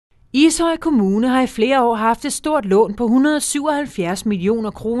Ishøj Kommune har i flere år haft et stort lån på 177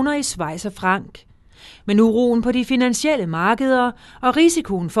 millioner kroner i Schweizerfranc. Men uroen på de finansielle markeder og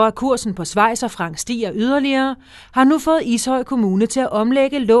risikoen for, at kursen på Schweizerfranc stiger yderligere, har nu fået Ishøj Kommune til at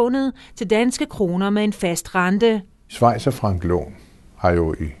omlægge lånet til danske kroner med en fast rente. Schweizerfranc-lån har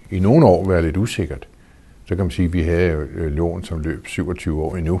jo i nogle år været lidt usikkert. Så kan man sige, at vi havde jo lån, som løb 27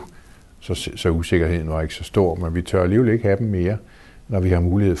 år endnu, så usikkerheden var ikke så stor, men vi tør alligevel ikke have dem mere, når vi har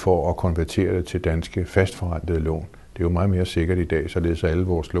mulighed for at konvertere det til danske fastforrentede lån. Det er jo meget mere sikkert i dag, således at alle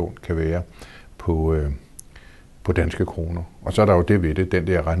vores lån kan være på danske kroner. Og så er der jo det ved det, den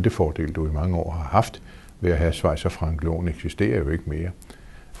der rentefordel, du i mange år har haft ved at have Schweizerfranc-lån, eksisterer jo ikke mere.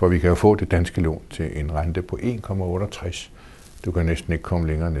 For vi kan jo få det danske lån til en rente på 1,68. Du kan næsten ikke komme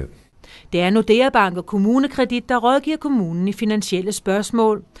længere ned. Det er Nordea Bank og Kommunekredit, der rådgiver kommunen i finansielle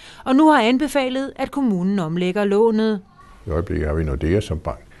spørgsmål, og nu har anbefalet, at kommunen omlægger lånet. I øjeblikket har vi Nordea som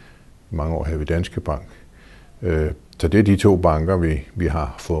bank. I mange år havde vi Danske Bank. Så det er de to banker, vi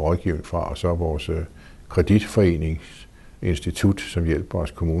har fået rådgivning fra, og så vores kreditforeningsinstitut, som hjælper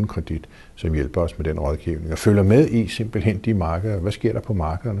os, kommunekredit, som hjælper os med den rådgivning. Og følger med i simpelthen de markeder. Hvad sker der på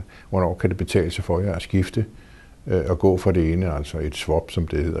markederne? Hvornår kan det betale sig for jer at skifte og gå fra det ene, altså et swap, som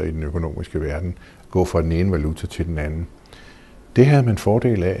det hedder i den økonomiske verden, gå fra den ene valuta til den anden. Det havde man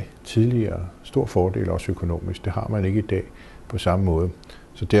fordel af tidligere, stor fordel også økonomisk. Det har man ikke i dag på samme måde.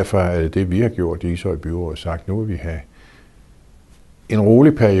 Så derfor er det, vi har gjort i Ishøj byrådet, sagt, nu vil vi have en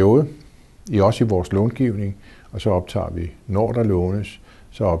rolig periode, også i vores långivning, og så optager vi, når der lånes,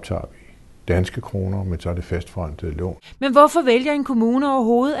 så optager vi danske kroner, men så er det fastforrentede lån. Men hvorfor vælger en kommune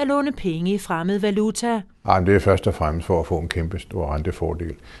overhovedet at låne penge i fremmed valuta? Det er først og fremmest for at få en kæmpe stor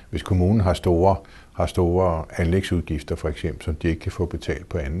rentefordel. Hvis kommunen har store anlægsudgifter, for eksempel, som de ikke kan få betalt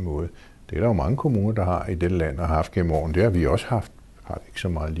på anden måde. Det er der jo mange kommuner, der har i dette land og har haft gennem årene. Det har vi også haft. Har ikke så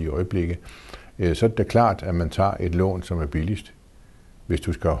meget lige i øjeblikket. Så er det klart, at man tager et lån, som er billigst, hvis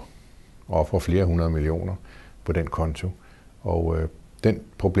du skal ofre flere 100 millioner på den konto. Og den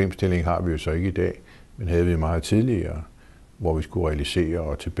problemstilling har vi jo så ikke i dag, men havde vi meget tidligere, hvor vi skulle realisere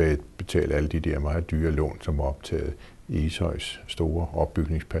og tilbagebetale alle de der meget dyre lån, som var optaget i Ishøjs store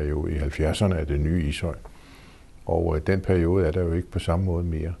opbygningsperiode i 70'erne af det nye Ishøj. Og den periode er der jo ikke på samme måde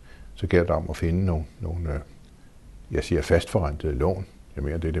mere. Så gælder det om at finde nogle fastforrentede lån. Jeg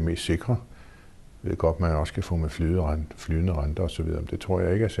mener, det er det mest sikre. Jeg ved godt, man også kan få med flydende renter osv., men det tror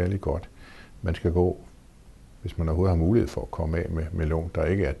jeg ikke er særlig godt. Man skal gå, hvis man overhovedet har mulighed for at komme af med lån, der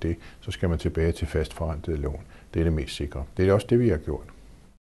ikke er det, så skal man tilbage til fastforrentede lån. Det er det mest sikre. Det er også det, vi har gjort.